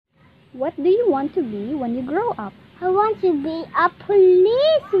What do you want to be when you grow up? I want to be a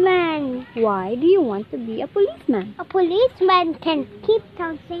policeman. Why do you want to be a policeman? A policeman can keep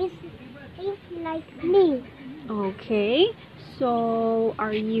town safe like me. Okay, so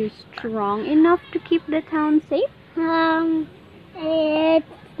are you strong enough to keep the town safe? It's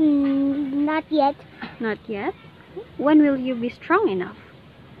not yet. Not yet. When will you be strong enough?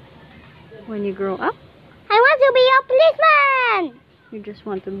 When you grow up? I want to be a policeman. You just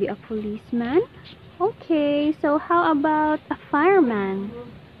want to be a policeman? Okay, so how about a fireman?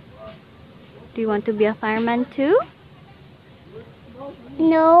 Do you want to be a fireman too?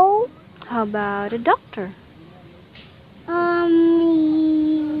 No. How about a doctor?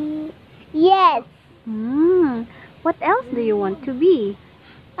 Yes. What else do you want to be?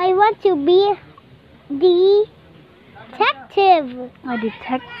 I want to be detective. A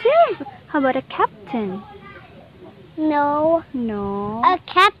detective? How about a captain? No. No. A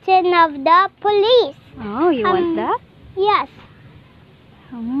captain of the police. Oh, you want that? Yes.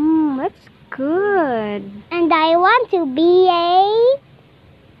 That's good. And I want to be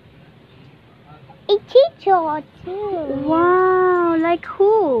a teacher too. Wow, like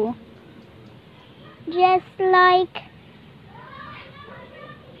who? Just like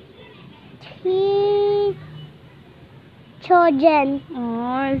children.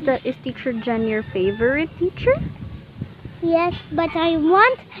 Oh, is teacher Jen your favorite teacher? Yes, but I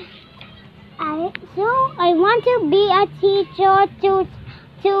want to be a teacher to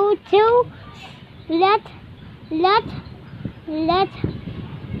let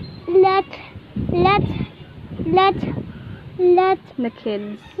The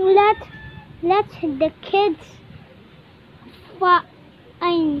kids. let the kids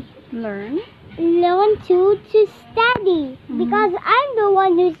Learn? learn to study, because I'm the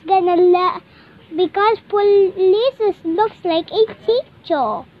one who's gonna because police looks like a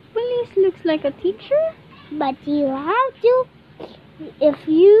teacher. Police looks like a teacher? But you have to, if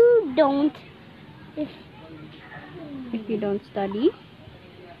you don't study?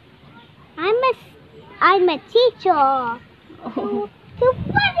 I'm a teacher Oh. to